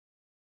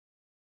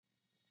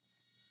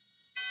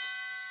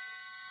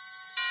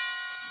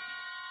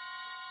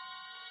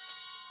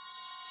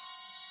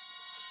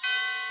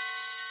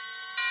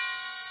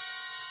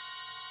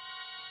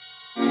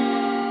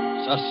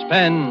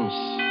Suspense.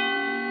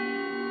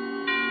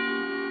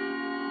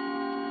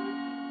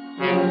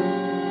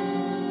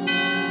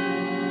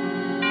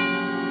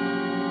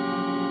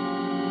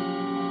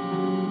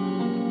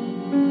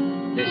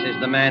 This is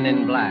the Man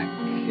in Black,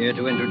 here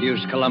to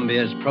introduce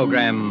Columbia's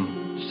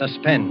program,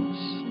 Suspense.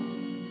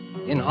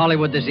 In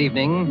Hollywood this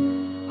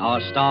evening,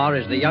 our star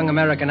is the young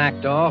American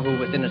actor who,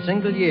 within a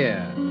single year,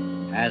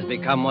 has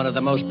become one of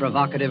the most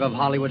provocative of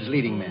Hollywood's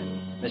leading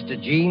men, Mr.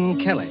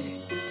 Gene Kelly.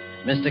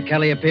 Mr.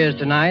 Kelly appears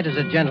tonight as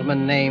a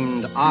gentleman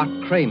named Art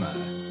Kramer,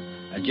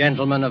 a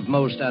gentleman of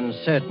most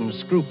uncertain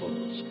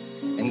scruples,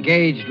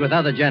 engaged with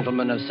other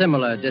gentlemen of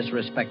similar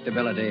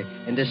disrespectability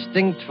in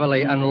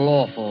distinctly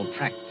unlawful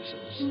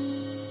practices.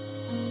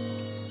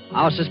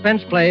 Our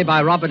suspense play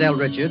by Robert L.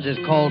 Richards is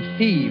called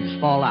Thieves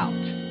Fall Out.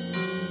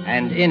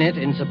 And in it,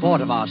 in support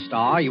of our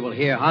star, you will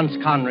hear Hans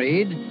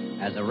Conried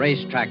as a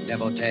racetrack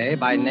devotee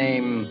by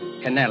name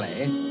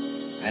Kennelly,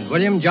 and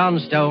William John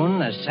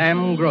Stone as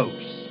Sam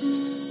Gross.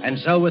 And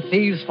so, with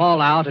Thieves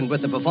Fall Out and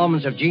with the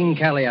performance of Gene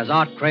Kelly as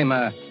Art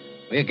Kramer,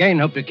 we again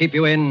hope to keep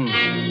you in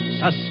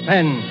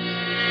suspense.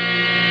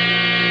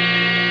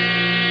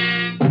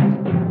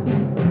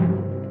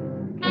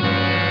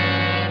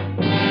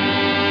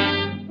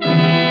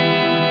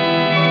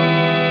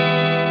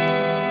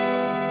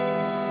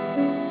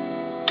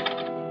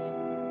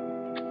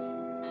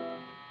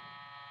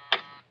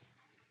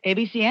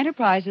 ABC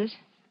Enterprises.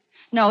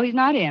 No, he's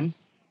not in.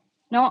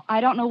 No,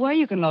 I don't know where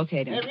you can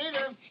locate him. Hey,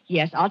 Rita.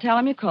 Yes, I'll tell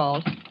him you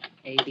called.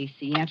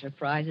 ABC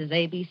Enterprises,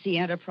 ABC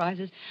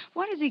Enterprises.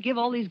 Why does he give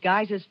all these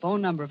guys his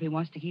phone number if he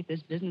wants to keep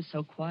this business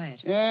so quiet?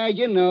 Yeah,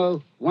 you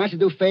know. Wants to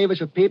do favors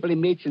for people he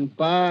meets in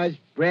bars,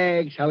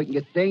 brags, how he can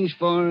get things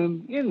for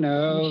them. You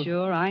know.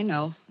 Sure, I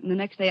know. And the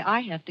next day I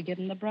have to give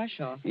him the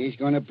brush off. He's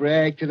going to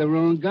brag to the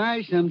wrong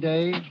guy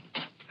someday.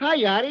 Hi,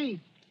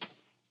 Yachty.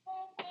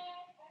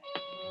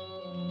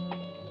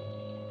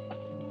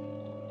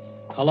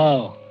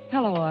 Hello.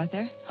 Hello,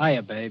 Arthur.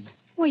 Hiya, babe.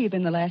 Where you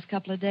been the last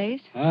couple of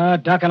days?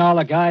 Ducking all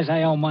the guys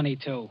I owe money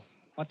to.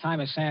 What time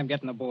is Sam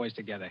getting the boys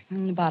together?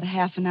 In about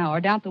half an hour,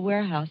 down at the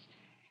warehouse.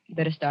 You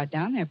better start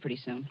down there pretty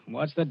soon.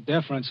 What's the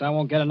difference? I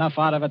won't get enough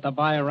out of it to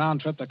buy a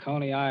round trip to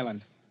Coney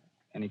Island.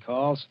 Any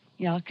calls?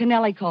 Yeah,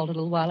 Kennelly called a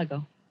little while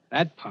ago.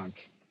 That punk.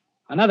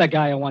 Another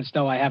guy who wants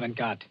dough I haven't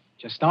got.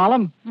 Did you stall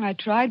him? I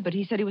tried, but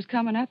he said he was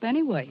coming up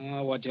anyway.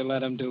 Oh, what'd you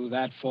let him do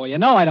that for? You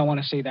know I don't want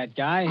to see that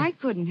guy. I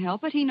couldn't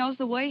help it. He knows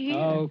the way here.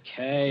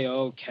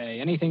 Okay.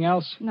 Anything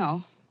else?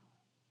 No.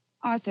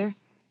 Arthur,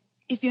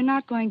 if you're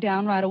not going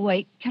down right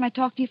away, can I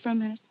talk to you for a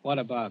minute? What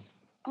about?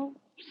 Oh,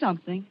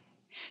 something.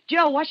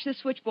 Joe, watch the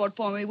switchboard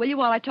for me, will you,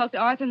 while I talk to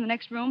Arthur in the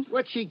next room?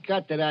 What's she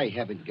got that I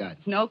haven't got?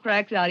 No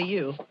cracks out of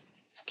you.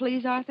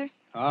 Please, Arthur?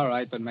 All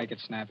right, but make it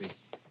snappy.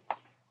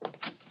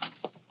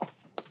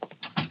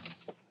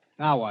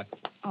 Now what?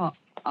 Oh,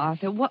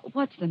 Arthur,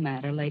 what's the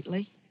matter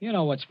lately? You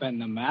know what's been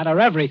the matter.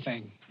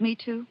 Everything. Me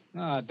too?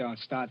 Oh, don't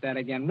start that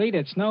again. Rita,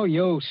 it's no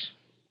use.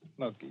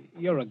 Look,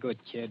 you're a good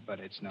kid, but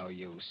it's no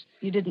use.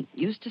 You didn't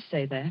used to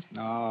say that.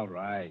 All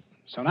right.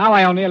 So now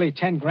I owe nearly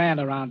 10 grand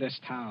around this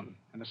town.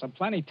 And there's some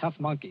plenty tough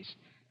monkeys.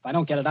 If I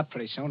don't get it up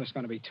pretty soon, it's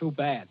going to be too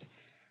bad.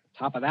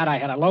 Top of that, I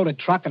had a loaded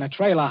truck and a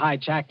trailer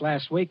hijacked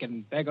last week,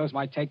 and there goes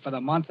my take for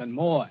the month and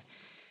more.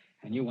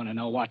 And you want to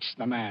know what's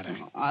the matter.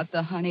 Oh,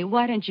 Arthur, honey,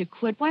 why don't you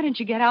quit? Why don't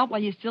you get out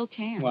while you still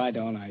can? Why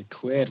don't I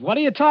quit? What are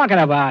you talking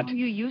about? Oh,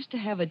 you used to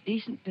have a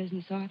decent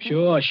business,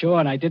 Arthur. Sure,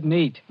 and I didn't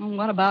eat. Well,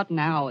 what about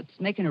now? It's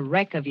making a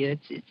wreck of you.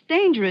 It's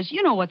dangerous.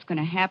 You know what's going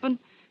to happen.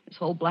 This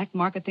whole black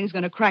market thing's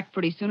going to crack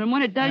pretty soon, and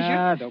when it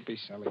does, Don't be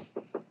silly.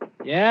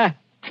 Yeah?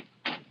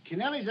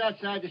 Kennelly's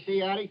outside to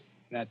see Yachty.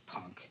 That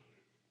punk.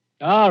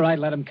 All right,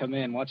 let him come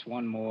in. What's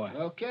one more?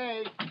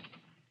 Okay.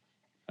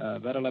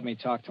 Better let me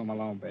talk to him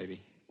alone,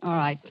 baby. All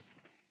right.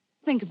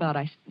 Think about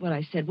what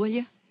I said, will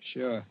you?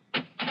 Sure.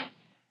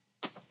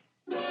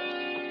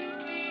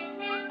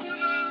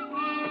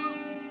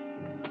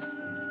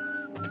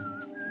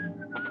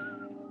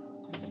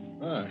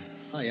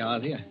 Hi,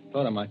 Artie. I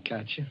thought I might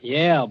catch you.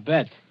 Yeah, I'll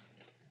bet.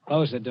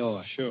 Close the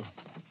door. Sure.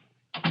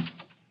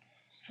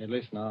 Hey,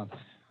 listen, Art.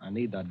 I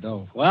need that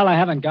dough. Well, I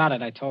haven't got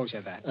it. I told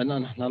you that.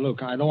 No,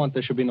 look, I don't want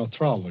there should be no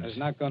trouble. There's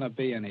not going to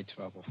be any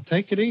trouble.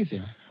 Take it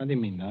easy. I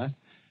didn't mean that.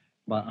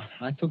 But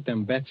I took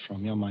them bets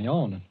from you on my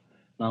own, and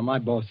now my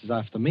boss is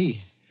after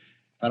me.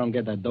 If I don't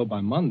get that dough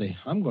by Monday,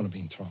 I'm going to be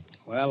in trouble.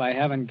 Well, I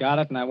haven't got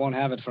it, and I won't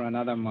have it for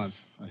another month.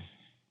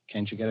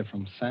 Can't you get it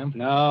from Sam?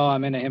 No,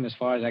 I'm into him as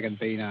far as I can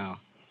be now.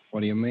 What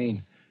do you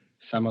mean?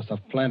 Sam must have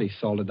plenty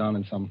sold it down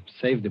in some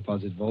safe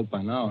deposit vault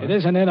by now. It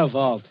isn't in a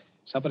vault.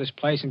 It's up at his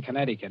place in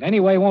Connecticut.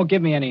 Anyway, he won't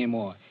give me any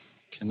more.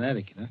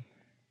 Connecticut, huh?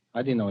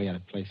 I didn't know he had a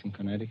place in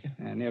Connecticut.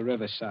 Yeah, near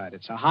Riverside.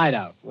 It's a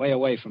hideout, way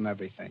away from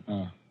everything.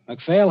 Oh.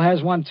 McPhail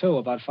has one, too,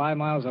 about 5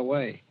 miles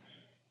away.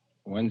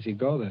 When's he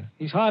go there?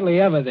 He's hardly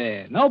ever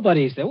there.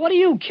 Nobody's there. What do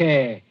you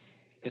care?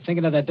 You're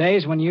thinking of the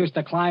days when you used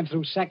to climb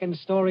through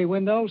second-story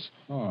windows?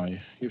 Oh,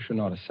 you should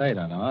know to say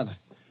that, Art.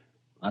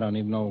 I don't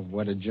even know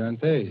where the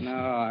joint is. No,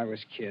 I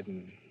was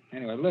kidding.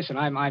 Anyway, listen,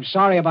 I'm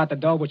sorry about the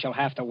dough, but you'll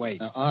have to wait.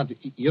 Art,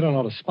 you don't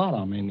know the spot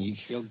I'm in.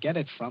 You'll get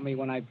it from me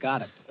when I've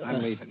got it.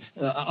 I'm leaving.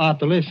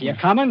 Art, listen. You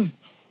coming?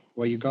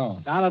 Where you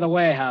going? Down to the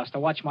warehouse to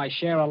watch my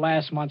share of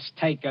last month's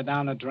take go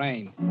down the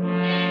drain.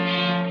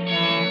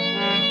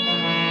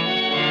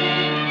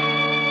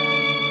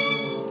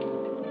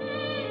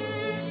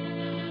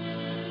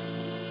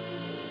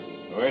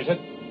 Where is it?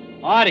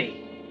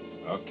 Artie.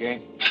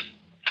 Okay.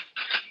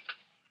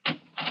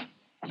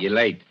 You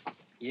late?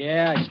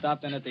 Yeah, I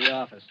stopped in at the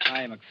office.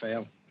 Hi,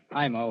 McPhail.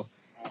 Hi, Mo.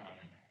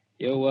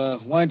 You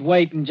weren't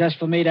waiting just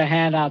for me to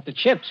hand out the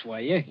chips, were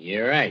you?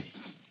 You're right.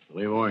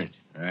 We weren't.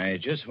 I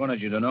just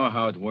wanted you to know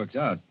how it worked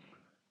out.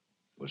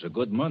 It was a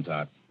good month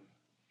out,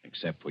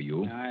 except for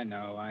you. I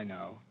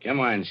know.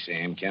 Come on,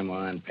 Sam. Come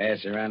on.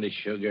 Pass around the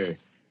sugar.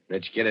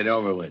 Let's get it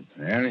over with.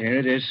 Well, here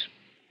it is.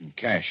 In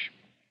cash.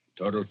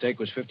 Total take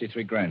was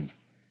 53 grand.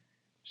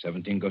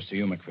 17 goes to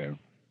you, McPhail.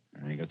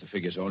 I got the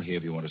figures all here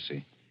if you want to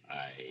see.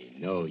 I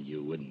know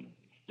you wouldn't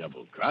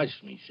double-cross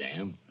me,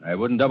 Sam. I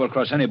wouldn't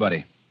double-cross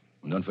anybody.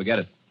 And don't forget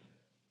it.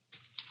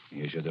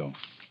 Here's your dough.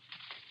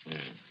 Yeah.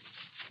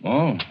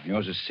 Oh,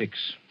 yours is 6.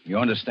 You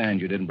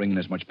understand you didn't bring in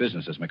as much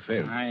business as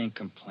McPhail. I ain't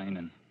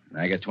complaining.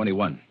 I get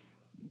 21.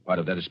 Part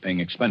of that is paying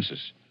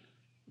expenses.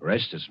 The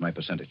rest is my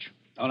percentage.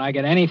 Don't I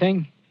get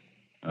anything?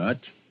 What?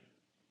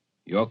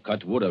 Your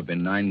cut would have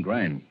been 9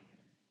 grand.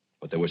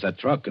 But there was that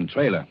truck and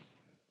trailer.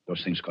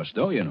 Those things cost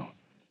dough, you know.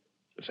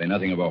 To say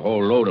nothing of a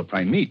whole load of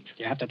prime meat.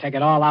 You have to take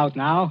it all out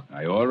now?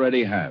 I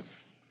already have.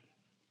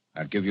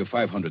 I'll give you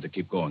 500 to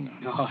keep going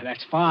on. No,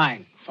 that's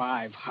fine.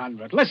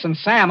 500. Listen,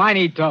 Sam, I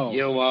need dough.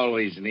 You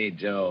always need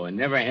dough and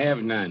never have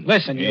none.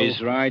 Listen, you... He's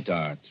right,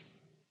 Art.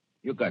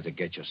 You got to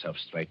get yourself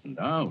straightened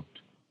out.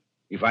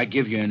 If I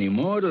give you any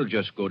more, it'll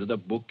just go to the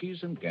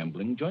bookies and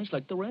gambling joints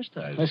like the rest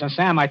has. Listen,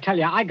 Sam, I tell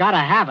you, I gotta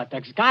have it.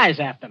 There's guys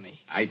after me.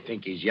 I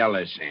think he's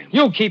yellow, Sam.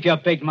 You keep your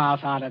big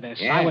mouth out of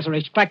this. Yeah? I was a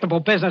respectable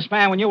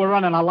businessman when you were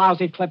running a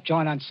lousy clip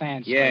joint on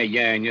Sand Street.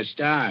 Yeah, and you're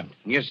starved.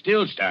 And you're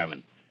still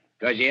starving.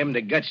 Because you haven't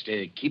the guts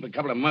to keep a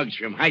couple of mugs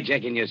from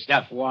hijacking your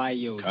stuff. Why,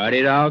 you... Cut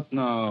it out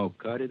now.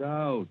 Cut it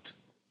out.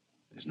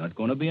 There's not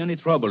going to be any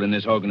trouble in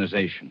this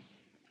organization.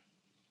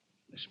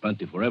 There's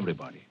plenty for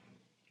everybody.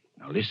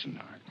 Now listen,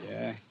 Art.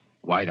 Yeah?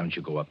 Why don't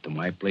you go up to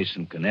my place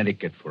in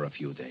Connecticut for a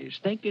few days?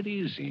 Take it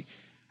easy.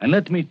 And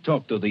let me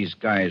talk to these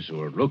guys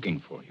who are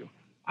looking for you.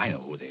 I know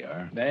who they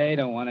are. They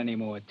don't want any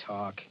more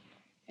talk.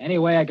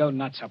 Anyway, I go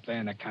nuts up there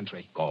in the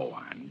country. Go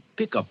on.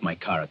 Pick up my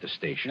car at the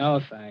station. No,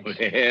 thanks.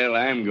 Well,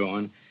 I'm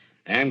going.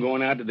 I'm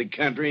going out to the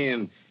country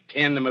and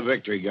tend them a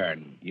victory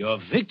garden. Your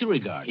victory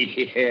garden?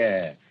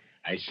 Yeah.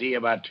 I see you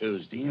about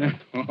Tuesday.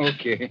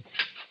 Okay.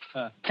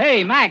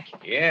 Hey, Mac.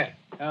 Yeah.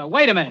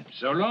 Wait a minute.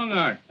 So long,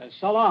 Art.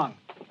 So long.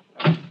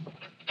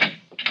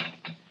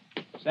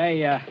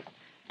 Say,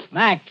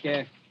 Mac,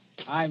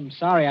 I'm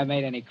sorry I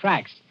made any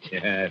cracks.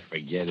 Yeah,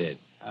 forget it.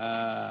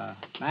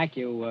 Mac,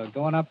 you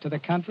going up to the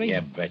country?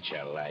 Yeah, bet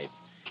your life.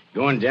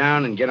 Going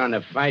down and get on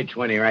the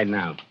 520 right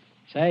now.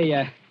 Say,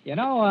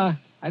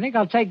 I think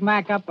I'll take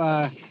Mac up.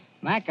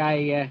 Mac,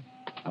 I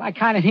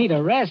kind of need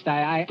a rest.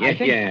 I think...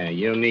 Yeah,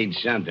 you'll need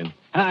something.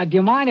 Do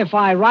you mind if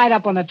I ride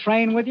up on the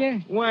train with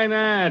you? Why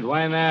not?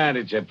 Why not?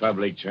 It's a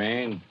public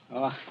train.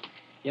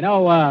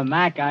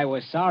 Mac, I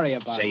was sorry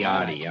about Say, that.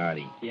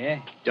 Artie.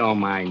 Yeah? Don't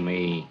mind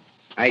me.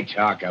 I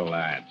talk a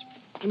lot.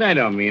 And I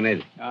don't mean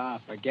it.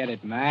 Forget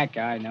it, Mac.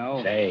 I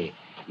know. Say,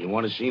 you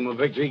want to see my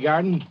victory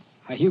garden?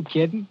 Are you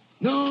kidding?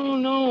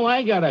 No,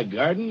 I got a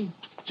garden.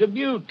 It's a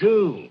beaut,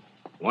 too.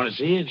 Want to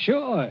see it?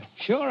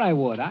 Sure I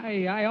would.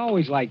 I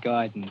always like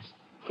gardens.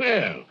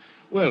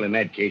 Well, in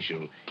that case,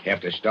 you'll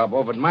have to stop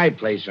off at my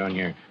place on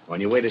your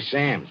way to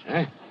Sam's,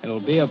 huh?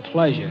 It'll be a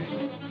pleasure.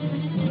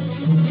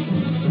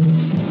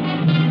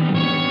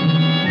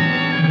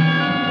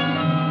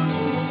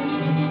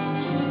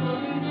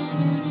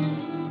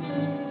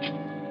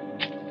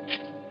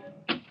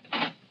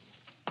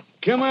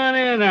 Come on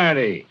in,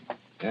 Artie.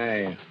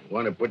 I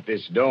want to put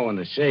this dough in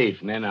the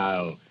safe, and then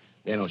I'll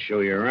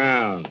show you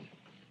around.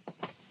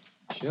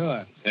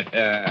 Sure.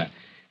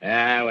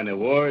 When the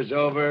war's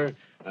over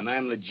and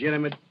I'm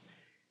legitimate,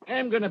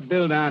 I'm going to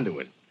build onto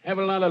it. Have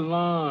a lot of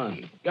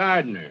lawn,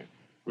 gardener,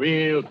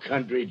 real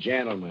country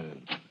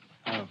gentleman.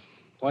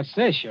 What's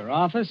this, your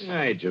office?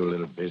 I do a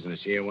little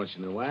business here once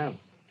in a while.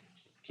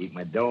 Keep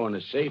my dough in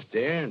the safe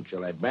there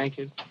until I bank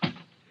it.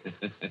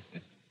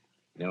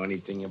 Know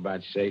anything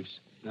about safes?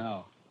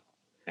 No.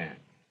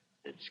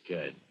 That's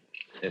good.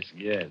 That's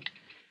good.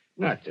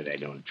 Not that I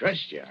don't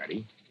trust you,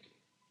 Artie.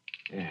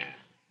 Yeah.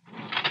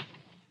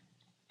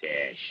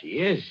 There she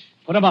is.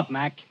 Put him up,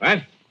 Mac. What?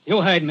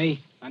 You heard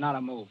me. And not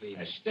a move,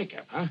 either. A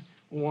stick-up, huh?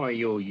 Why,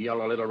 you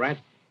yellow little rat.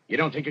 You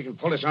don't think you can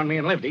pull this on me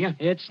and live, do you?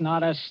 It's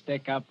not a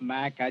stick-up,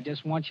 Mac. I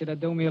just want you to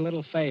do me a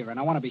little favor, and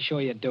I want to be sure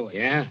you do it.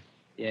 Yeah?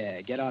 Yeah,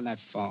 get on that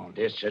phone.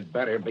 This had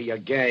better be a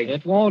gag.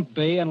 It won't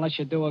be unless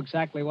you do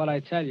exactly what I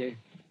tell you.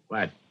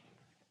 What?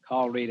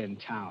 Call Rita in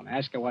town.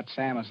 Ask her what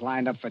Sam has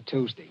lined up for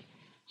Tuesday.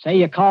 Say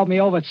you called me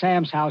over at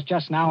Sam's house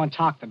just now and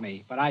talked to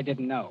me, but I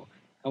didn't know.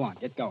 Go on,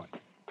 get going.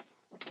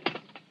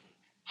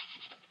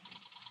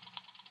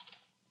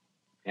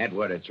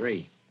 Atwater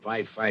 3,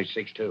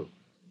 5562.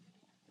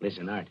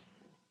 Listen, Art.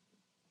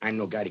 I'm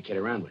no guy to kid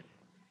around with.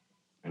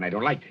 And I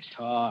don't like this.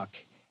 Talk.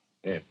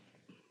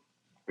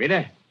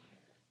 Rita,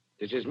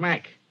 this is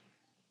Mac.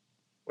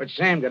 What's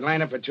Sam got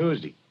lined up for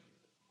Tuesday?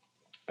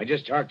 I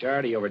just talked to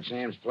Artie over at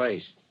Sam's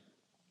place.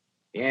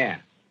 Yeah,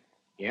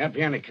 up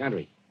here in the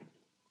country.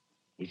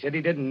 He said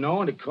he didn't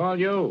know and to call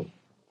you.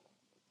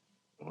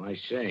 Oh, I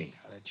see.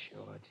 Cut it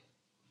short.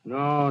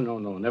 No,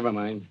 never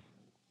mind.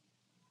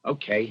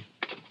 Okay.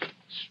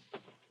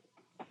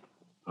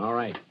 All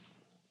right.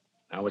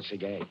 Now what's the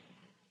gag?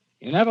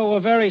 You never were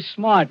very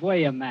smart, were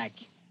you, Mac?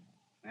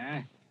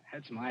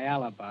 That's my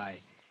alibi.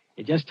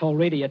 You just told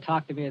Rita you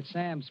talked to me at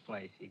Sam's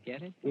place. You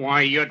get it?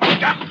 Why, you...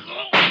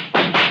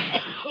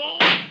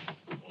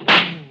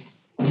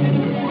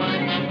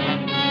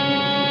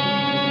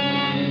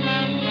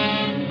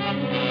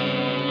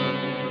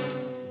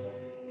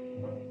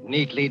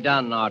 Neatly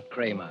done, Art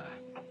Kramer.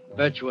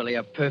 Virtually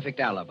a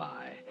perfect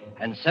alibi.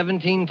 And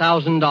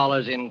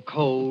 $17,000 in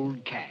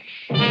cold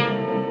cash.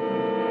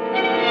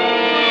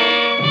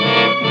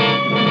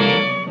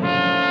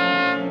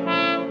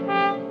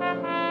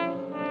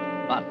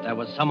 But there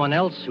was someone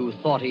else who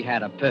thought he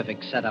had a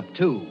perfect setup,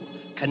 too.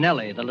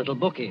 Kennelly, the little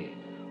bookie,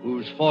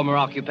 whose former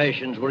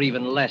occupations were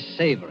even less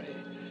savory.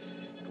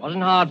 It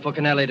wasn't hard for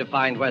Kennelly to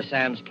find where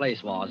Sam's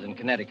place was in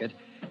Connecticut,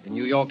 in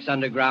New York's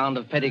underground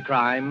of petty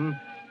crime,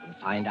 and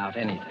find out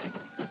anything.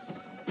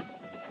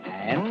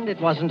 And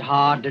it wasn't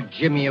hard to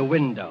jimmy a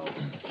window.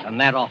 Done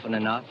that often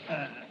enough.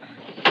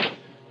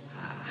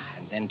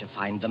 And then to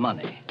find the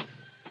money.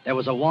 There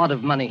was a wad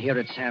of money here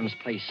at Sam's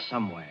place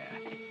somewhere.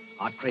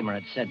 Art Kramer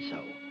had said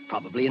so.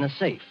 Probably in a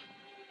safe.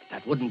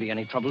 That wouldn't be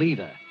any trouble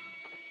either.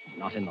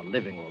 Not in the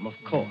living room, of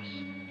course.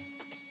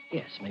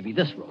 Yes, maybe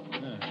this room.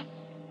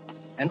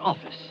 An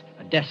office,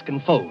 a desk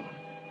and phone.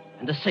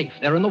 And a safe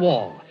there in the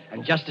wall.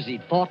 And just as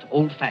he'd thought,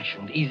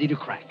 old-fashioned, easy to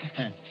crack.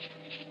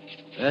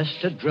 First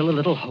to drill a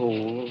little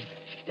hole,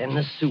 then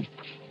the soup.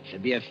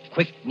 There'd be a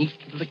quick, neat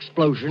little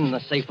explosion, and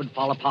the safe would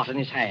fall apart in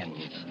his hands.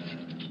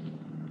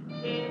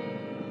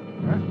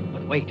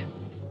 But wait,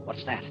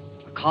 what's that?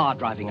 A car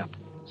driving up,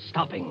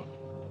 stopping.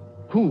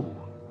 Who?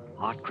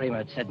 Art Kramer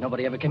had said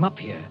nobody ever came up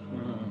here.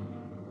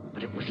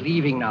 But it was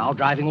leaving now,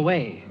 driving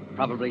away.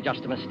 Probably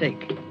just a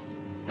mistake.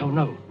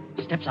 No,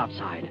 steps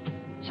outside.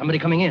 Somebody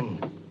coming in.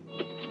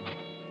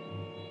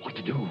 What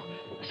to do?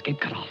 Escape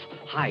cut off.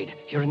 Hide.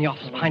 Here in the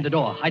office, behind the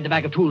door. Hide the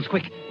bag of tools,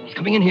 quick. He's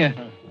coming in here.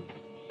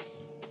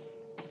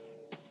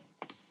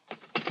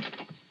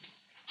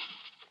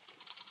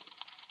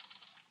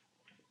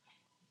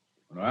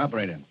 Well,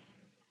 operator.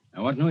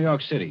 I want New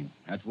York City.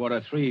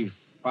 Atwater 3,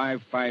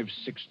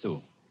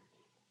 5562.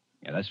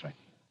 Yeah, that's right.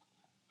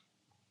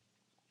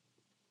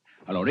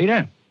 Hello,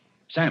 Rita?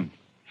 Sam.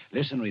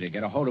 Listen, Rita,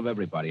 get a hold of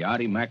everybody.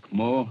 Artie, Mac,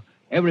 Moore,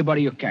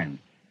 everybody you can.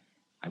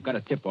 I've got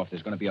a tip-off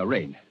there's going to be a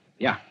raid.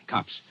 Yeah,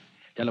 cops.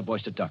 Tell the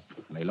boys to duck.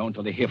 Lay low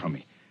until they hear from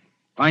me.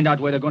 Find out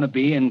where they're going to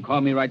be and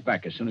call me right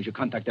back as soon as you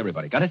contact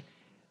everybody. Got it?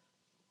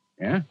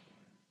 Yeah?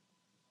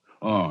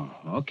 Oh,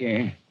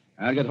 okay.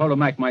 I'll get hold of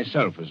Mac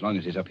myself as long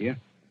as he's up here.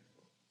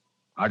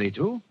 Artie,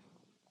 too?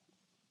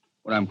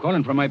 Well, I'm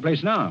calling from my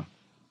place now.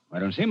 I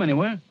don't see him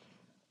anywhere.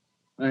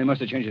 Well, he must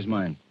have changed his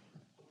mind.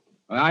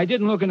 Well, I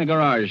didn't look in the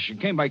garage. He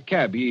came by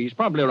cab. He's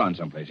probably around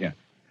someplace, yeah.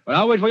 Well,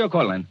 I'll wait for your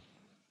call, then.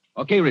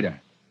 Okay, Rita.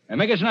 And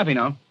make it snappy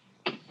now.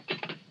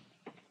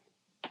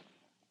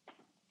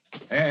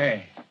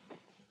 Hey,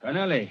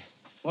 Kennelly,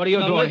 what are you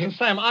doing? Listen,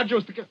 Sam, I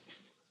just...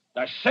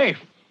 The safe.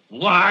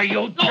 Why are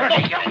you doing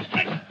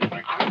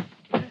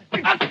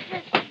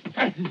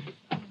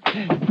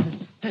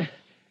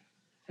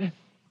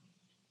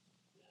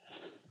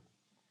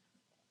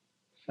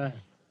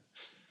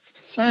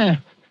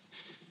Sam.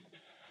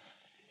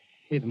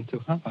 Hit him too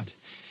hard.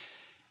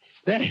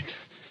 He's dead.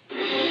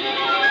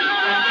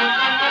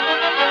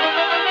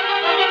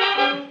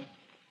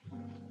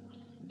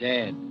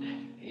 Dead.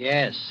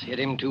 Yes, hit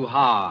him too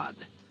hard.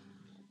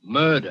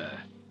 Murder.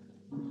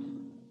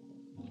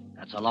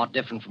 That's a lot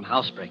different from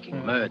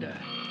housebreaking. Murder.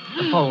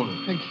 The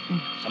phone.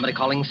 Somebody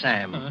calling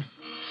Sam.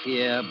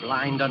 Fear,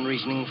 blind,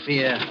 unreasoning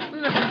fear.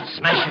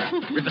 Smash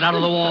it. Rip it out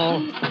of the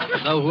wall.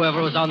 As though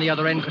whoever was on the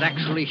other end could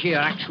actually hear,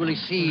 actually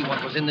see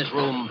what was in this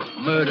room.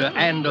 Murder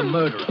and a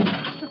murderer.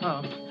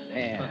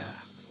 There.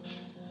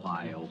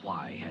 Why, oh,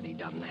 why had he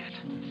done that?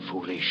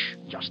 Foolish.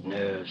 Just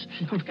nerves.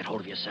 Got to get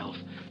hold of yourself.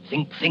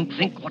 Think.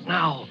 What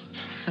now?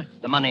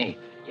 The money.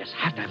 Yes,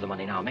 have to have the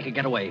money now. Make a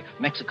getaway.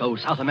 Mexico,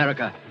 South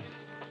America.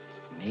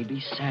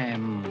 Maybe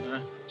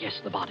Sam. Yes,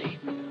 the body.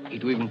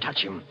 He'd even touch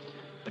him.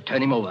 But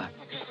turn him over.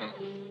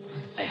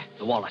 There,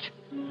 the wallet.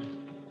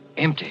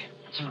 Empty.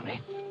 That's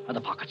funny. Other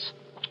pockets.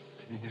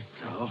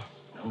 No,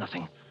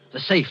 nothing. The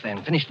safe,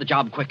 then. Finish the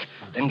job quick.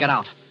 Then get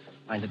out.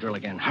 Find the drill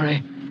again.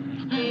 Hurry.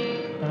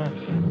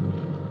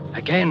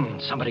 Again,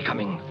 somebody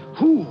coming.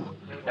 Who?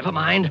 Never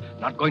mind.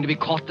 Not going to be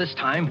caught this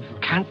time.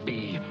 Can't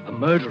be. A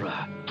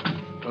murderer.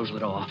 Close the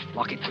door.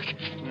 Lock it quick.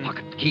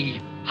 Pocket the key.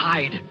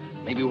 Hide.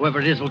 Maybe whoever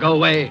it is will go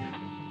away.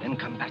 Then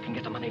come back and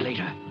get the money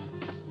later.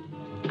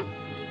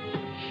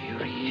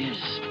 Here he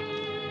is.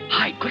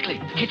 Quickly,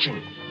 the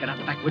kitchen. Get out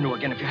the back window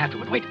again if you have to.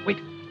 But wait.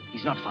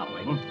 He's not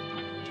following.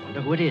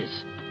 Wonder who it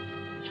is.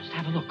 Just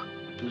have a look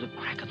through the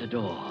crack of the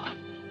door.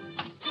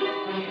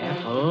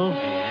 Careful.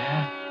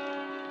 There.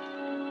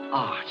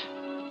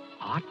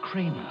 Art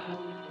Kramer.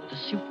 The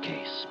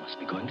suitcase must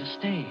be going to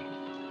stay.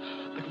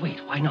 But wait,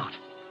 why not?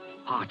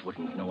 Art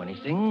wouldn't know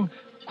anything.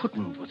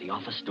 Couldn't with the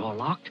office door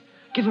locked.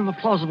 Give him a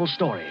plausible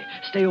story.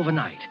 Stay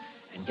overnight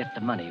and get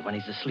the money when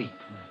he's asleep.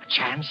 A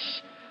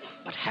chance,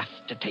 but have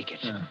to take it.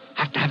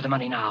 Have to have the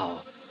money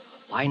now.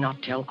 Why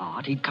not tell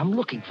Art he'd come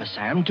looking for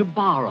Sam to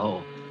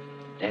borrow?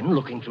 Then,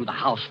 looking through the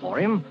house for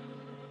him,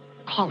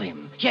 call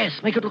him. Yes,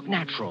 make it look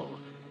natural.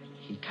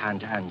 He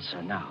can't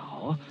answer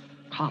now.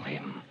 Call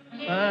him.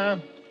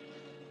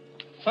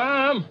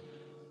 Sam?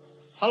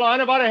 Hello,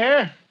 anybody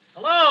here?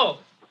 Hello.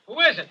 Who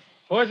is it?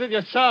 Who is it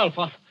yourself?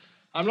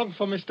 I'm looking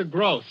for Mr.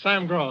 Gross,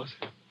 Sam Gross.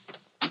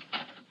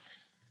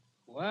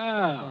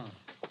 Well,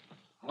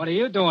 what are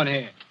you doing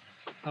here?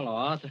 Hello,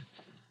 Arthur.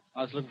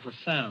 I was looking for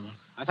Sam.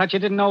 I thought you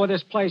didn't know where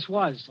this place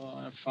was. Oh,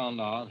 I found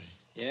out.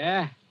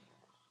 Yeah?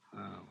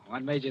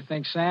 What made you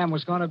think Sam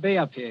was going to be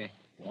up here?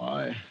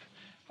 Why,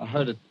 I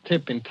heard a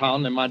tip in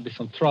town there might be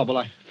some trouble.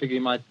 I figured he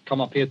might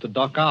come up here to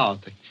duck out.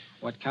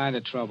 What kind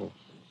of trouble?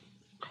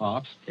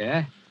 Cops?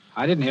 Yeah?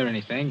 I didn't hear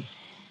anything.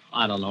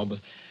 I don't know, but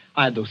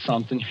I'd do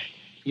something.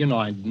 You know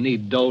I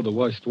need dough the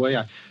worst way.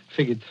 I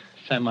figured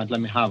Sam might let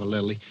me have a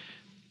little. He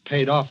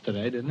paid off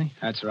today, didn't he?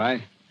 That's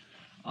right.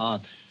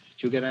 Art,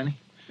 did you get any?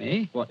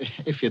 Me? Well,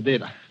 if you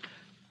did,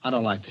 I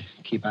don't like to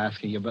keep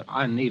asking you, but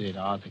I need it,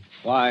 Art.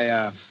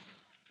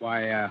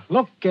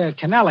 Look,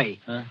 Kennelly.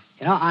 Huh?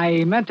 You know,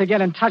 I meant to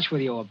get in touch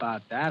with you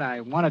about that.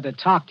 I wanted to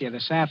talk to you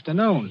this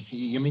afternoon.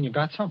 You mean you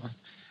got something?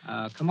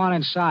 Come on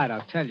inside,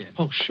 I'll tell you.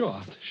 Oh, sure,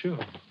 Art, sure.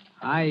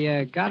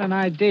 I got an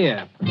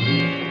idea.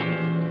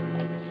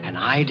 An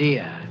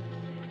idea.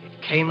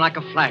 It came like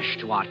a flash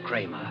to Art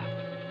Kramer.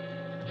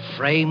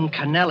 Frame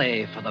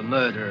Kennelly for the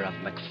murder of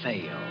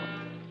MacPhail.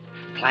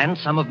 Plant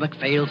some of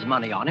MacPhail's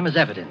money on him as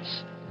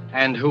evidence.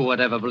 And who would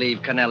ever believe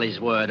Kennelly's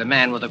word, a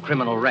man with a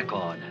criminal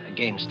record,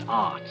 against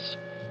Art's?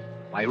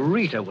 Why,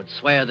 Rita would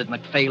swear that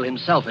MacPhail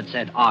himself had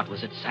said Art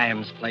was at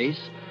Sam's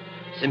place.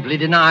 Simply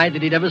denied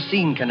that he'd ever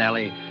seen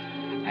Kennelly.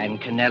 And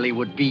Kennelly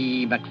would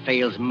be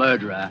MacPhail's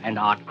murderer, and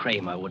Art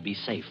Kramer would be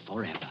safe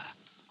forever.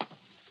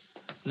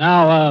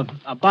 Now,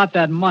 about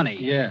that money.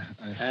 Yeah.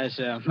 As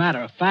a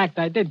matter of fact,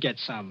 I did get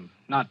some.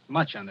 Not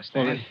much,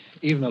 understand. Well,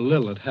 even a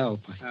little would help.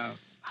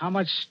 How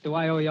much do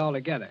I owe you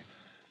altogether?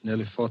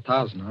 Nearly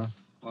 4,000, huh?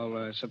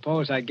 Well,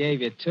 suppose I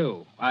gave you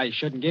 2. I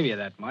shouldn't give you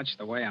that much,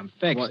 the way I'm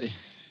fixed. Well,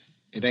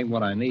 it ain't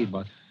what I need,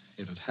 but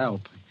it'd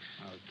help.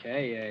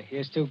 Okay,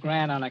 here's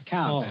 $2,000 on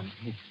account, then.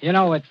 Oh. You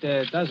know, it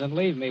doesn't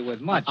leave me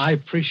with much. I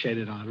appreciate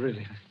it, Art,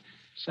 really.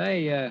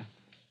 Say,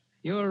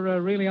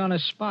 you're really on the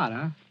spot,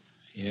 huh?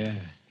 Yeah.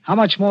 How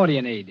much more do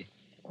you need?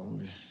 Oh,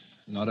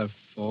 another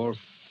 4 or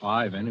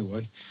 5,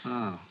 anyway.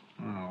 Well,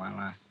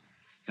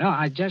 you know,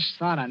 I just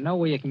thought I know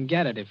where you can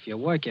get it if you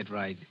work it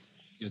right.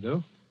 You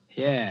do?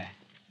 Yeah.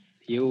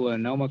 You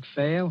know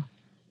MacPhail?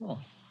 Oh,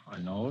 I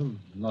know him.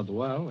 Not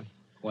well.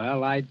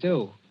 Well, I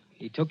do.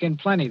 He took in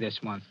plenty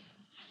this month.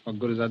 What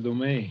good does that do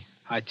me?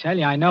 I tell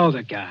you, I know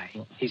the guy.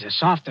 He's the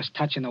softest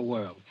touch in the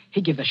world.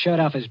 He'd give the shirt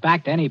off his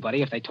back to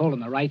anybody if they told him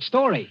the right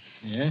story.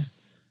 Yeah?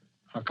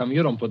 How come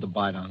you don't put the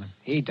bite on him?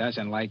 He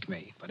doesn't like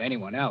me, but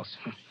anyone else.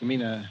 You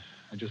mean, I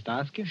just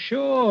ask you?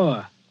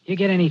 Sure. You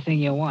get anything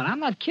you want. I'm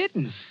not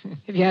kidding.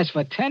 If you ask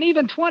for 10,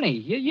 even 20,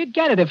 you'd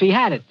get it if he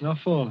had it. No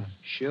fooling.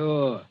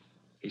 Sure.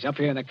 He's up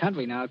here in the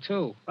country now,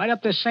 too. Right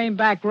up this same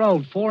back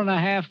road,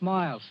 4.5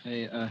 miles.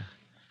 Hey,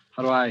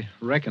 how do I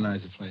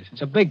recognize the place?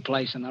 It's a big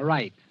place on the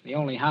right. The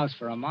only house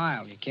for a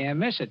mile. You can't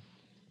miss it.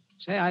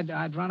 Say,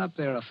 I'd run up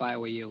there if I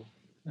were you.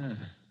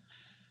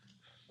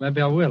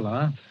 Maybe I will,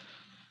 huh?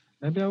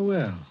 Maybe I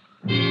will.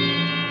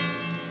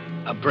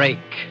 A break.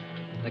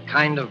 The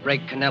kind of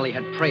break Kennelly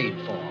had prayed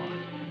for.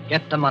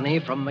 Get the money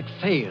from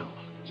MacPhail.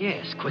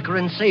 Yes, quicker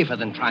and safer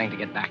than trying to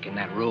get back in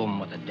that room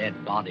with a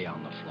dead body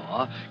on the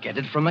floor. Get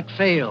it from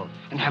MacPhail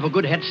and have a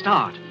good head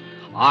start.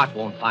 Art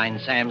won't find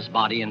Sam's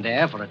body in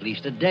there for at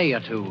least a day or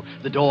 2.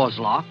 The door's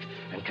locked,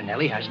 and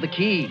Kennelly has the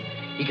key.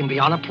 He can be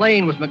on a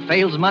plane with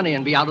MacPhail's money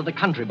and be out of the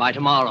country by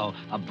tomorrow.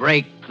 A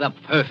break, the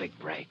perfect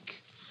break.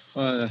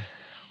 Well,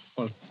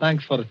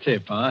 thanks for the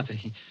tip, Art.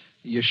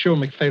 You're sure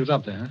MacPhail's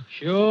up there, huh?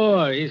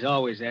 Sure, he's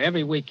always there,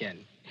 every weekend.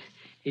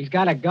 He's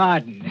got a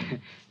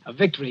garden, a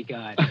victory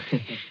garden.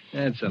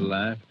 That's a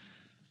laugh.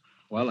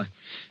 Well, I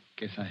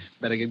guess I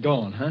better get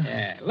going, huh?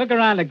 Yeah, look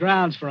around the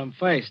grounds for him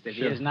first. If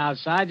Sure. he isn't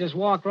outside, just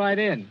walk right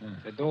in.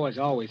 The door's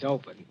always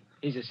open.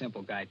 He's a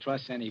simple guy.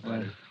 Trust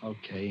anybody.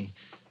 Okay.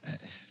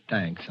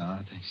 Thanks,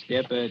 Art.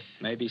 Skip it.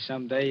 Maybe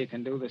someday you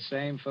can do the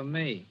same for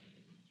me.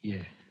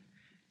 Yeah.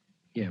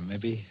 Yeah,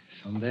 maybe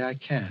someday I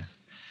can.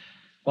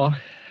 Well,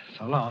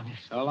 so long.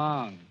 So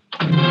long.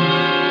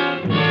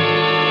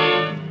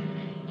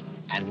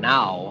 And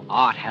now,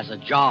 Art has a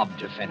job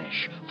to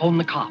finish. Phone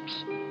the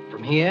cops.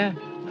 From here?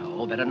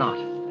 No, better not.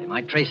 They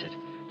might trace it.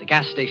 The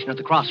gas station at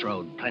the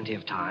crossroad. Plenty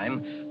of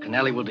time.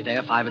 Kennelly will be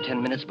there 5 or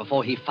 10 minutes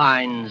before he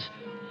finds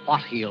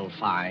what he'll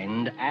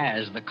find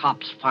as the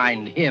cops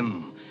find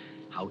him.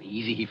 How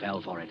easy he fell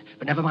for it.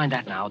 But never mind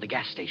that now. The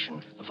gas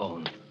station. The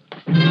phone.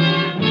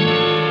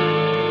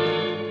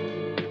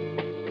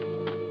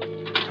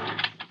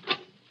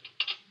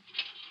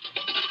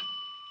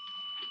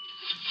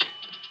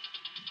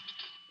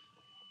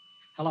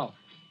 Hello.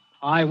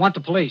 I want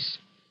the police.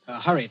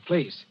 Hurry,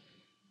 please.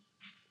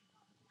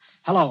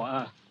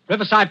 Hello,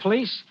 Riverside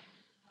Police?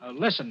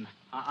 Listen,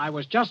 I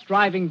was just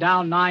driving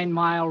down 9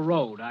 Mile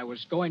Road. I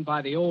was going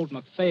by the old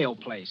McPhail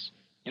place.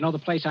 You know the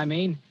place I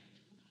mean?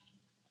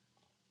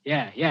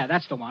 Yeah,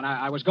 that's the one.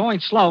 I was going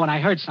slow and I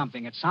heard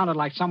something. It sounded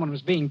like someone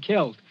was being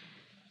killed.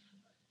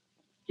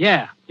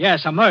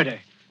 Yes, a murder.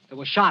 There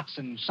were shots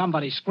and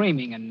somebody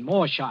screaming and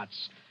more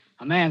shots.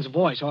 A man's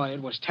voice. Oh,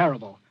 it was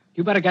terrible.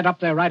 You better get up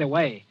there right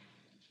away.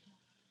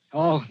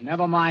 Oh,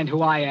 never mind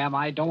who I am.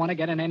 I don't want to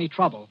get in any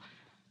trouble.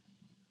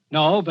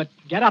 No, but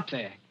get up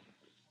there.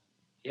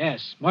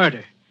 Yes,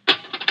 murder.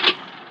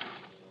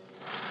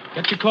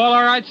 Get your call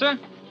all right, sir?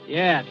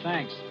 Yeah,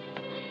 thanks.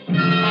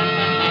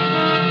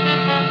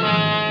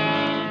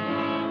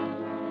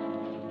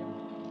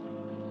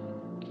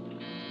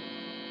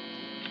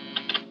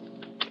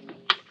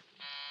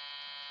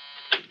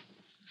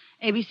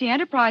 ABC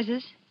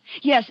Enterprises.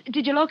 Yes,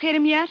 did you locate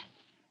him yet?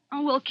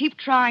 Oh, we'll keep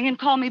trying and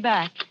call me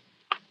back.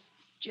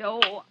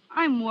 Joe,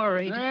 I'm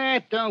worried.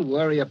 Don't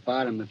worry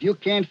about him. If you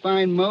can't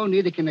find Mo,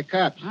 neither can the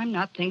cops. I'm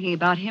not thinking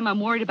about him.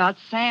 I'm worried about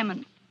Sam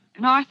and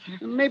Arthur.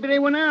 Maybe they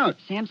went out.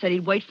 Sam said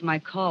he'd wait for my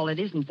call. It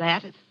isn't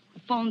that.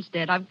 The phone's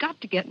dead. I've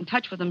got to get in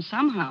touch with them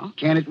somehow.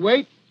 Can it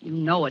wait? You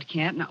know it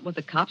can't. Not with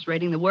the cops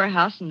raiding the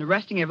warehouse and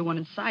arresting everyone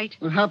in sight.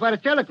 Well, how about a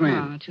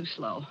telegram? Too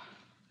slow.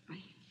 I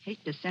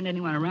hate to send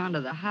anyone around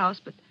to the house,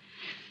 but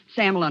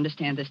Sam will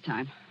understand this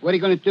time. What are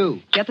you going to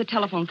do? Get the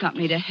telephone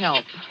company to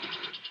help.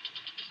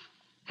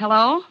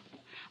 Hello?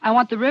 I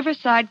want the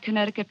Riverside,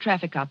 Connecticut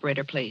traffic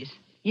operator, please.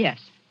 Yes.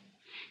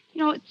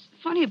 You know, it's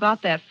funny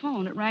about that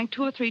phone. It rang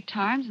 2 or 3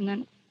 times, and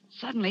then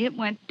suddenly it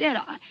went dead.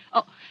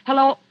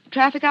 Hello,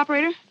 traffic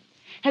operator?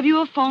 Have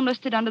you a phone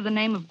listed under the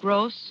name of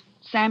Gross?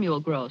 Samuel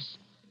Gross.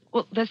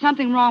 Well, there's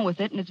something wrong with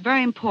it, and it's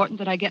very important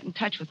that I get in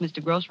touch with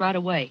Mr. Gross right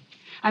away.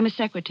 I'm his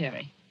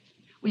secretary.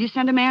 Will you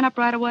send a man up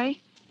right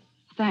away?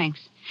 Thanks.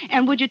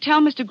 And would you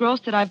tell Mr. Gross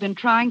that I've been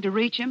trying to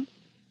reach him?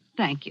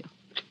 Thank you.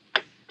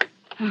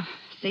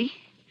 See?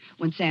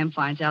 When Sam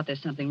finds out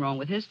there's something wrong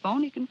with his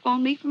phone, he can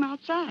phone me from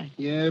outside.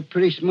 You're a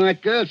pretty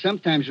smart girl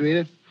sometimes,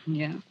 Rita.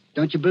 Yeah?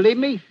 Don't you believe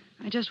me?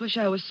 I just wish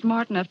I was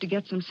smart enough to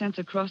get some sense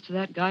across to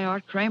that guy,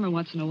 Art Kramer,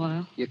 once in a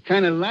while. You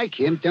kind of like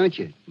him, don't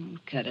you?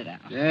 Cut it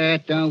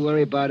out. Don't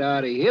worry about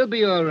Artie. He'll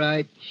be all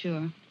right.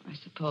 Sure, I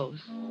suppose.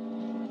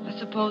 I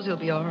suppose he'll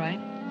be all right.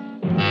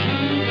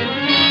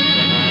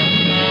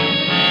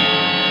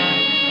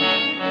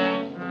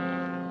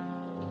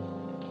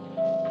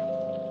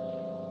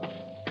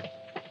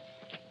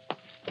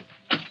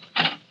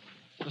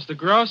 Mr.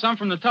 Gross, I'm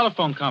from the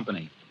telephone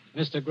company.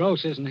 Mr.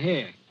 Gross isn't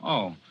here.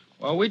 Oh.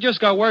 Well, we just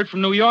got word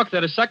from New York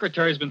that his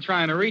secretary's been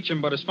trying to reach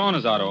him, but his phone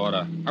is out of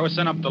order. I was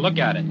sent up to look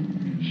at it.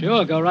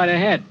 Sure, go right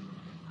ahead.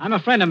 I'm a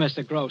friend of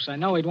Mr. Gross. I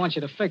know he'd want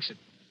you to fix it.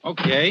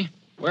 Okay.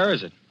 Where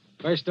is it?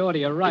 First door to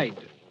your right.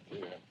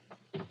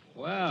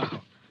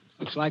 Well,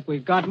 looks like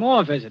we've got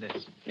more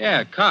visitors.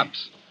 Yeah,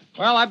 cops.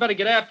 Well, I better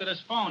get after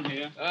this phone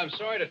here. I'm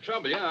sorry to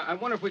trouble you. I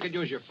wonder if we could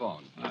use your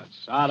phone.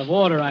 It's out of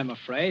order, I'm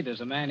afraid.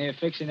 There's a man here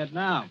fixing it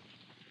now.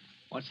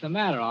 What's the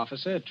matter,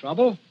 officer?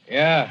 Trouble?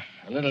 Yeah,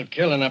 a little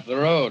killing up the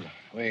road.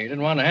 We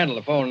didn't want to handle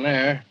the phone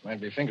there.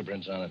 Might be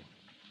fingerprints on it.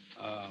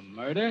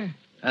 Murder?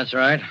 That's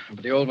right. Up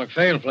at the old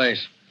McPhail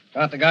place.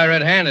 Caught the guy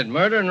red-handed.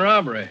 Murder and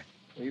robbery.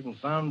 We even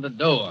found the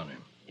dough on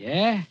him.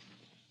 Yeah?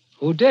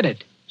 Who did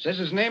it? Says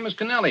his name is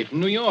Kennelly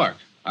from New York.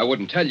 I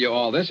wouldn't tell you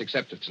all this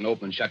except it's an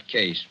open and shut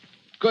case.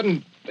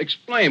 Couldn't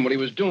explain what he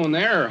was doing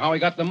there or how he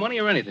got the money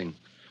or anything.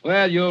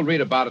 Well, you'll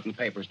read about it in the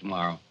papers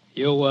tomorrow.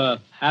 You,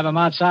 have him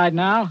outside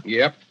now?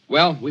 Yep.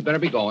 Well, we better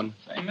be going.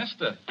 Say,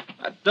 mister,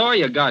 that door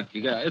you got,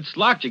 it's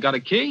locked. You got a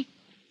key?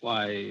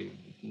 Why,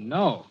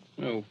 no.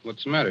 Oh,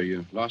 what's the matter?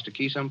 You lost a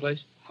key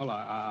someplace? Well,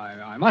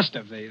 I must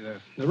have. The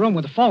room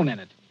with the phone in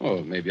it.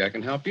 Oh, maybe I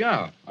can help you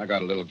out. I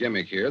got a little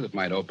gimmick here that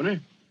might open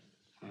it.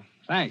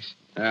 Thanks.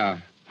 Yeah,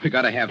 we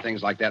got to have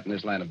things like that in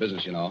this line of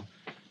business, you know.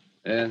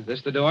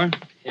 This the door?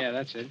 Yeah,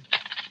 that's it.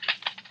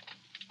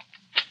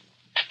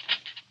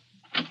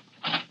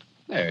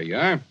 There you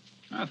are.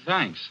 Oh,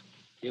 thanks.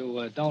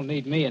 You don't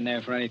need me in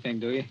there for anything,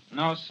 do you?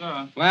 No,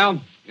 sir.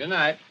 Well, good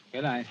night.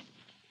 Good night.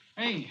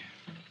 Hey,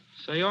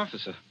 say,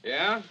 officer,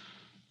 Yeah?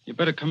 you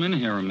better come in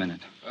here a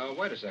minute.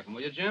 Wait a second,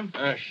 will you, Jim?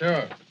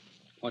 Sure.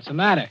 What's the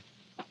matter?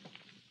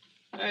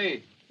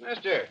 Hey,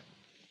 mister.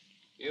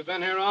 You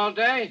been here all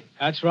day?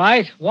 That's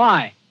right.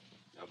 Why?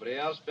 Nobody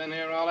else been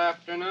here all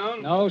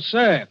afternoon? No,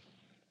 sir.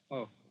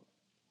 Well,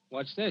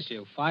 what's this?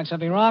 You find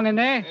something wrong in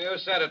there? You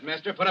said it,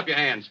 mister. Put up your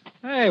hands.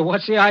 Hey,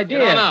 what's the idea?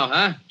 You don't know,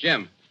 huh?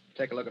 Jim,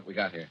 take a look at what we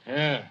got here.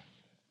 Yeah.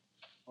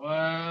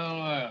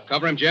 Well.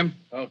 Cover him, Jim.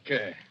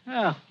 Okay.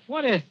 Oh,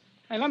 what is...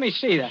 Hey, let me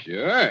see that.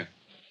 Sure.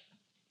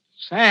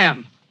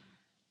 Sam.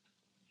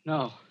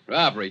 No.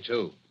 Robbery,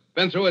 too.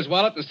 Been through his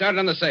wallet and started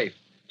on the safe.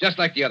 Just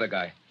like the other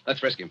guy. Let's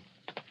frisk him.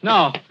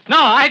 No,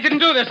 I didn't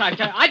do this, I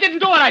tell you. I didn't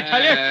do it, I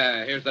tell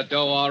you. Here's the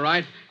dough, all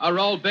right. A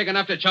roll big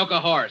enough to choke a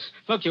horse.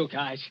 Look, you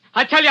guys.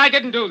 I tell you, I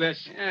didn't do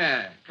this.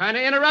 Yeah, kind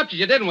of interrupted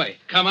you, didn't we?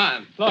 Come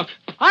on. Look,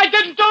 I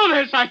didn't do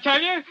this, I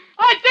tell you.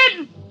 I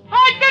didn't do this.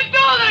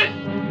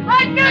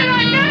 I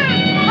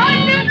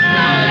didn't do this.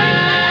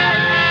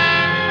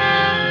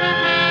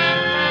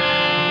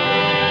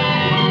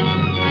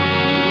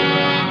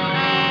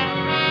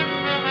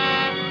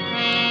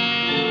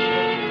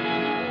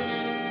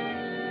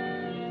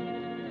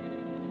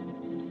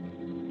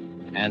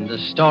 And the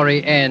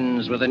story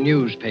ends with a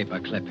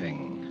newspaper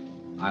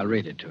clipping. I'll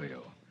read it to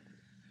you.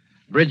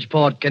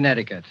 Bridgeport,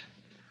 Connecticut.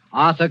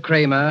 Arthur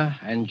Kramer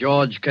and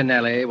George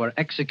Kennelly were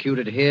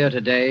executed here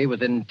today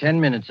within 10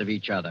 minutes of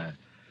each other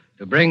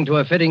to bring to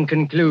a fitting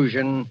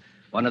conclusion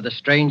one of the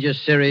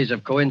strangest series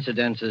of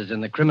coincidences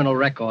in the criminal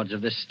records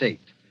of this state.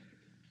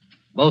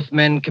 Both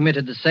men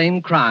committed the same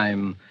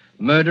crime,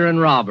 murder and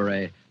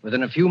robbery,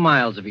 within a few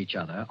miles of each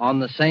other on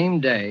the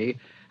same day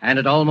and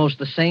at almost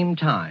the same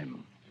time.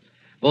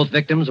 Both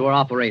victims were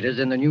operators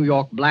in the New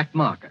York black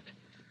market.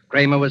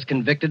 Kramer was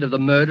convicted of the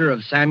murder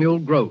of Samuel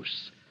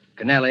Gross.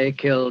 Kennelly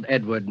killed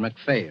Edward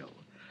McPhail.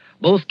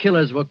 Both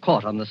killers were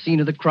caught on the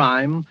scene of the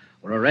crime,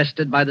 were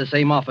arrested by the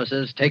same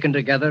officers, taken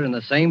together in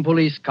the same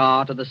police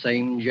car to the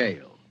same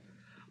jail.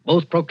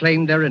 Both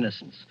proclaimed their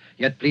innocence,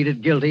 yet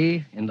pleaded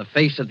guilty in the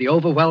face of the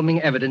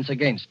overwhelming evidence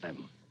against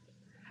them.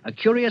 A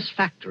curious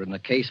factor in the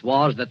case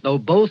was that though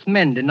both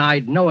men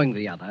denied knowing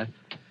the other,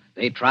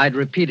 they tried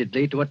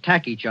repeatedly to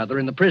attack each other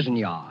in the prison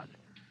yard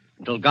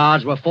until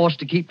guards were forced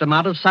to keep them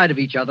out of sight of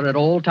each other at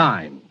all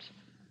times.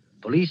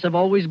 Police have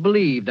always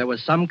believed there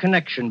was some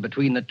connection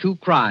between the two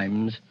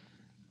crimes,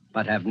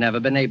 but have never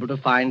been able to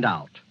find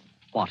out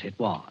what it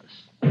was.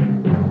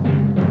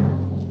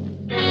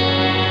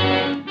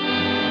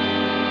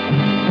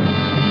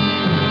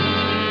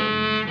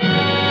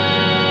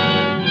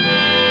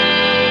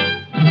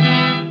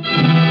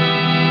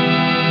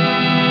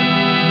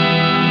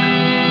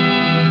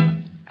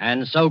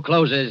 And so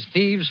closes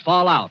Thieves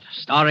Fall Out,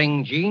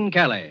 starring Gene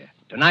Kelly.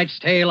 Tonight's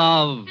tale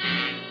of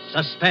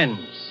suspense.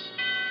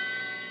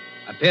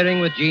 Appearing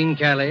with Gene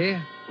Kelly,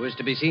 who is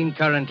to be seen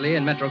currently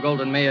in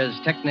Metro-Goldwyn-Mayer's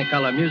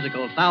Technicolor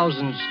musical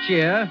Thousands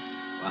Cheer,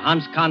 were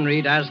Hans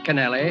Conried as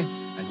Kennelly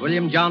and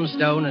William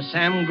Johnstone as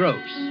Sam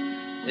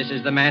Gross. This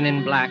is the Man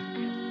in Black,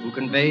 who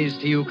conveys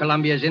to you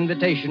Columbia's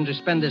invitation to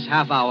spend this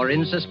half hour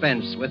in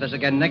suspense with us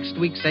again next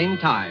week, same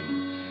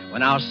time,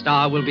 when our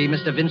star will be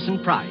Mr.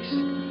 Vincent Price.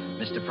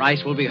 Mr.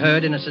 Price will be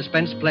heard in a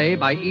suspense play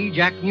by E.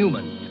 Jack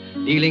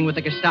Newman, dealing with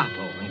the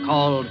Gestapo and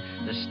called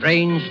The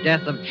Strange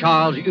Death of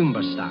Charles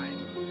Umberstein.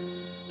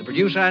 The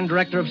producer and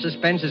director of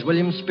suspense is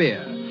William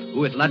Spear,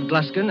 who with Lud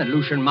Gluskin and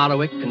Lucian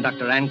Marlowick,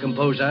 conductor and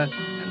composer,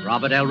 and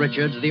Robert L.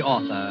 Richards, the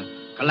author,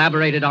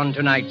 collaborated on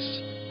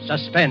tonight's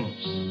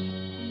Suspense.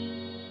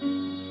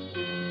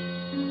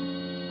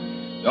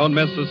 Don't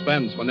miss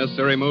Suspense when this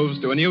series moves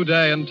to a new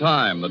day and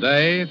time. The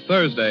day,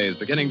 Thursdays,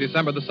 beginning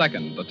December the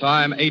 2nd. The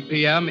time, 8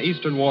 p.m.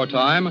 Eastern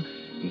Wartime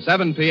and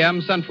 7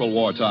 p.m. Central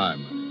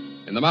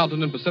Wartime. In the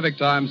Mountain and Pacific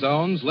time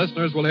zones,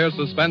 listeners will hear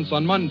Suspense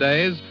on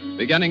Mondays,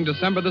 beginning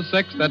December the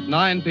 6th at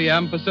 9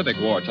 p.m. Pacific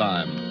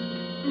Wartime.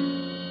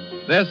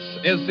 This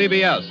is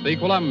CBS, the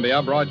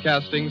Columbia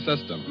Broadcasting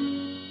System.